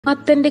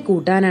മത്തന്റെ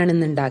കൂട്ടാനാണ്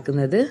ഇന്ന്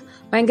ഉണ്ടാക്കുന്നത്.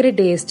 ഭയങ്കര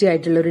ടേസ്റ്റി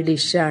ആയിട്ടുള്ള ഒരു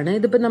ഡിഷാണ്.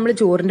 ഇതിപ്പോ നമ്മൾ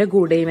ചോറിന്റെ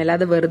കൂടെയും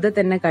അല്ലാതെ വെറുതെ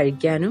തന്നെ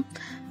കഴിക്കാനും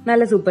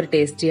നല്ല സൂപ്പർ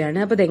ടേസ്റ്റിയാണ്.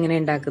 അപ്പൊ ഇതെങ്ങനെ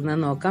ഉണ്ടാക്കുന്നത്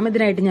നോക്കാം.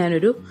 ഇതിനായിട്ട്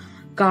ഞാനൊരു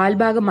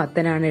കാൽഭാഗം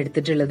മത്തനാണ്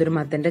എടുത്തിട്ടുള്ളത്. ഒരു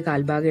മത്തന്റെ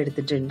കാൽഭാഗം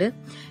എടുത്തിട്ടുണ്ട്.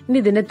 ഇനി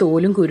ഇതിന്റെ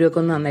തോലും കുരുവൊക്കെ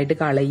ഒന്ന് നന്നായിട്ട്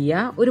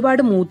കളയുക.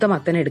 ഒരുപാട് മൂത്ത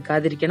മത്തൻ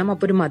എടുക്കാതിരിക്കണം,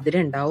 അപ്പൊ ഒരു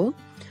മധുരം ഉണ്ടാവും.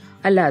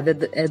 അല്ലാതെ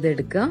ഇത്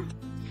എടുക്കുക.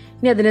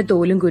 ഇനി അതിന്റെ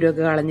തോലും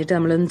കുരുവൊക്കെ കളഞ്ഞിട്ട്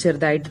നമ്മളൊന്ന്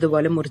ചെറുതായിട്ട്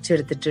ഇതുപോലെ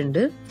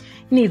മുറിച്ചെടുത്തിട്ടുണ്ട്.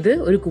 ഇനി ഇത്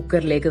ഒരു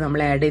കുക്കറിലേക്ക്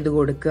നമ്മൾ ആഡ് ചെയ്ത്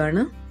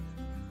കൊടുക്കുകയാണ്.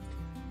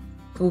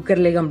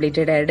 കുക്കറിലേക്ക് കംപ്ലീറ്റ്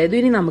ആയിട്ട് ആഡ് ചെയ്തു.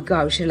 ഇനി നമുക്ക്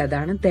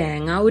ആവശ്യമുള്ളതാണ്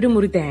തേങ്ങ. ഒരു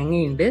മുറി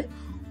തേങ്ങയുണ്ട്,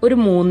 ഒരു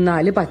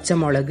 3-4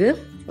 പച്ചമുളക്,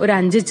 ഒരു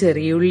 5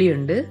 ചെറിയ ഉള്ളി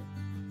ഉണ്ട്,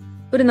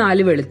 ഒരു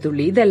 4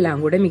 വെളുത്തുള്ളി. ഇതെല്ലാം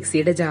കൂടെ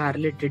മിക്സിയുടെ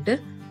ജാറിലിട്ടിട്ട്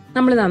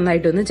നമ്മൾ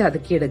നന്നായിട്ടൊന്ന്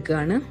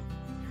ചതക്കിയെടുക്കുകയാണ്.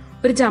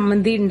 ഒരു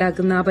ചമ്മന്തി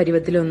ഉണ്ടാക്കുന്ന ആ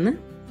പരുവത്തിലൊന്ന്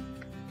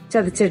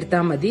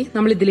ചതച്ചെടുത്താൽ മതി.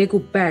 നമ്മൾ ഇതിലേക്ക്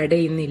ഉപ്പ് ആഡ്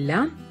ചെയ്യുന്നില്ല.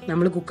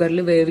 നമ്മൾ കുക്കറിൽ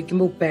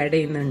വേവിക്കുമ്പോൾ ഉപ്പ് ആഡ്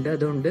ചെയ്യുന്നുണ്ട്,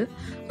 അതുകൊണ്ട്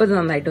അപ്പൊ അത്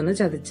നന്നായിട്ടൊന്ന്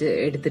ചതച്ച്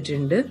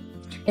എടുത്തിട്ടുണ്ട്.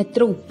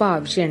 എത്ര ഉപ്പ്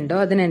ആവശ്യമുണ്ടോ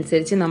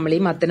അതിനനുസരിച്ച് നമ്മൾ ഈ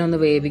മത്തനൊന്ന്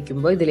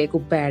വേവിക്കുമ്പോൾ ഇതിലേക്ക്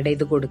ഉപ്പ് ആഡ്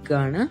ചെയ്ത്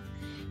കൊടുക്കുകയാണ്.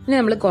 ഇനി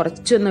നമ്മൾ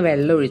കുറച്ചൊന്ന്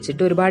വെള്ളം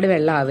ഒഴിച്ചിട്ട്, ഒരുപാട്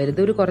വെള്ളം ആവരുത്,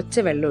 ഒരു കുറച്ച്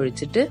വെള്ളം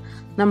ഒഴിച്ചിട്ട്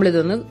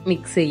നമ്മളിതൊന്ന്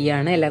മിക്സ്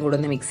ചെയ്യാണ്. എല്ലാം കൂടെ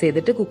ഒന്ന് മിക്സ്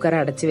ചെയ്തിട്ട് കുക്കർ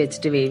അടച്ച്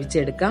വെച്ചിട്ട്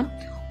വേവിച്ചെടുക്കാം.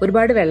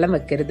 ഒരുപാട് വെള്ളം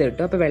വെക്കരുത്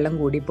കേട്ടോ, അപ്പൊ വെള്ളം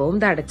കൂടി പോകും.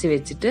 ഇത് അടച്ച്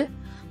വെച്ചിട്ട്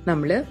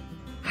നമ്മൾ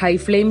ഹൈ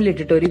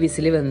ഫ്ലെയിമിലിട്ടിട്ട് ഒരു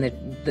വിസിൽ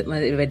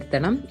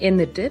വരുത്തണം.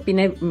 എന്നിട്ട്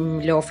പിന്നെ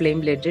ലോ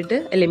ഫ്ലെയിമിലിട്ടിട്ട്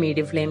അല്ലെ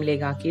മീഡിയം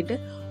ഫ്ലെയിമിലേക്ക് ആക്കിയിട്ട്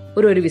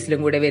ഒരു വിസിലും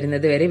കൂടെ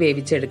വരുന്നത് വരെ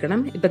വേവിച്ചെടുക്കണം.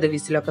 ഇപ്പൊ ഇത്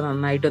വിസിലൊക്കെ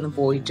നന്നായിട്ടൊന്ന്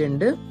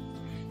പോയിട്ടുണ്ട്.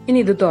 ഇനി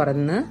ഇത്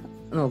തുറന്ന്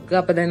നോക്കുക.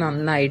 അപ്പൊ ഇത്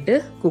നന്നായിട്ട്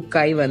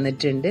കുക്കായി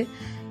വന്നിട്ടുണ്ട്.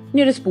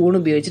 ഇനി ഒരു സ്പൂൺ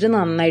ഉപയോഗിച്ചിട്ട്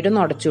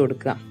നന്നായിട്ടൊന്ന് ഉടച്ചു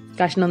കൊടുക്കുക.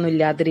 കഷ്ണമൊന്നും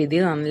ഇല്ലാത്ത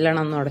രീതിയിൽ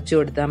നല്ലോണം ഒന്ന് ഉടച്ചു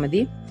കൊടുത്താൽ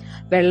മതി.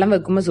 വെള്ളം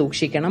വെക്കുമ്പോൾ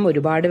സൂക്ഷിക്കണം,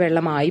 ഒരുപാട്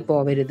വെള്ളമായി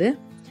പോവരുത്.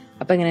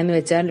 അപ്പൊ എങ്ങനെയെന്ന്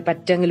വെച്ചാൽ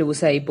പറ്റങ്ങ്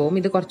ലൂസായി പോകും.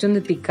 ഇത്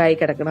കുറച്ചൊന്ന് തിക്കായി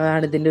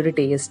കിടക്കുന്നതാണ് ഇതിന്റെ ഒരു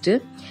ടേസ്റ്റ്.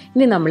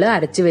 ഇനി നമ്മൾ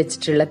അരച്ച്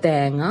വെച്ചിട്ടുള്ള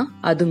തേങ്ങ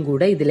അതും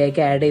കൂടെ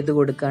ഇതിലേക്ക് ആഡ് ചെയ്ത്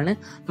കൊടുക്കുകയാണ്.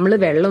 നമ്മൾ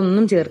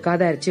വെള്ളമൊന്നും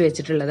ചേർക്കാതെ അരച്ച്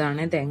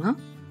വെച്ചിട്ടുള്ളതാണ് തേങ്ങ.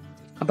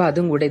 അപ്പൊ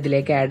അതും കൂടെ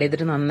ഇതിലേക്ക് ആഡ്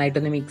ചെയ്തിട്ട്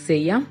നന്നായിട്ടൊന്ന് മിക്സ്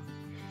ചെയ്യാം.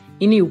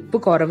 ഇനി ഉപ്പ്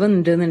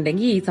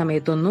കുറവുണ്ടെന്നുണ്ടെങ്കിൽ ഈ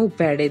സമയത്തൊന്ന്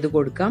ഉപ്പ് ആഡ് ചെയ്ത്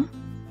കൊടുക്കാം.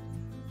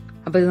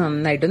 അപ്പൊ ഇത്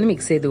നന്നായിട്ടൊന്ന്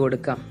മിക്സ് ചെയ്ത്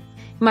കൊടുക്കാം.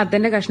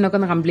 മത്തന്റെ കഷ്ണമൊക്കെ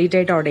ഒന്ന് കംപ്ലീറ്റ്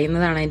ആയിട്ട്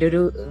ഉടയുന്നതാണ് അതിന്റെ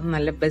ഒരു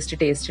നല്ല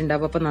ബെസ്റ്റ് ടേസ്റ്റ്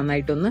ഉണ്ടാവും. അപ്പൊ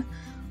നന്നായിട്ടൊന്ന്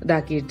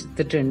ഇതാക്കി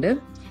എടുത്തിട്ടുണ്ട്.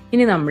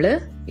 ഇനി നമ്മൾ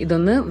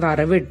ഇതൊന്ന്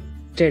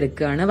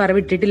വറവിട്ടെടുക്കുകയാണ്.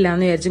 വറവിട്ടിട്ടില്ല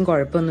എന്ന് വിചാരിച്ചും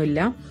കുഴപ്പമൊന്നുമില്ല.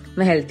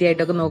 ഒന്ന് ഹെൽത്തി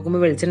ആയിട്ടൊക്കെ നോക്കുമ്പോൾ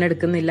വെളിച്ചെണ്ണ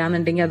എടുക്കുന്നില്ല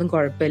എന്നുണ്ടെങ്കിൽ അതും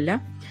കുഴപ്പമില്ല.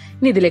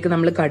 ഇനി ഇതിലേക്ക്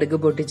നമ്മൾ കടുക്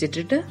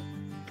പൊട്ടിച്ചിട്ടിട്ട്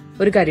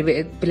ഒരു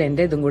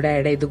കറിവേപ്പിലന്റെ ഇതും കൂടെ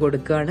ആഡ് ചെയ്ത്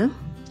കൊടുക്കുകയാണ്.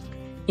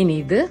 ഇനി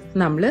ഇത്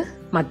നമ്മൾ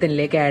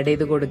മത്തനിലേക്ക് ആഡ്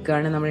ചെയ്ത്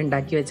കൊടുക്കുകയാണ്. നമ്മൾ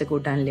ഉണ്ടാക്കി വെച്ച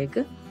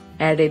കൂട്ടാനിലേക്ക്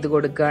ആഡ് ചെയ്ത്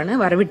കൊടുക്കുകയാണ്.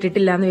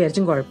 വറവിട്ടിട്ടില്ല എന്ന്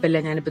വിചാരിച്ചും കുഴപ്പമില്ല.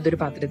 ഞാനിപ്പോൾ ഇതൊരു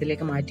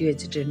പാത്രത്തിലേക്ക് മാറ്റി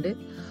വെച്ചിട്ടുണ്ട്.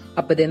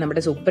 അപ്പോൾ ഇതേ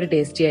നമ്മുടെ സൂപ്പർ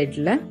ടേസ്റ്റി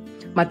ആയിട്ടുള്ള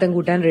മത്തൻ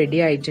കൂട്ടാൻ റെഡി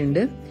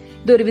ആയിട്ടുണ്ട്.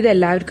 ഇതൊരുവിധം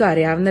എല്ലാവർക്കും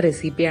അറിയാവുന്ന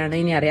റെസിപ്പിയാണ്.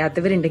 ഇനി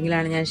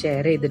അറിയാത്തവരുണ്ടെങ്കിലാണ് ഞാൻ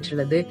ഷെയർ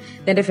ചെയ്തിട്ടുള്ളത്.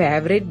 ഇതെന്റെ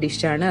ഫേവറേറ്റ്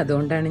ഡിഷാണ്,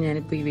 അതുകൊണ്ടാണ്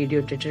ഞാനിപ്പോൾ ഈ വീഡിയോ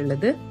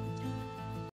ഇട്ടിട്ടുള്ളത്.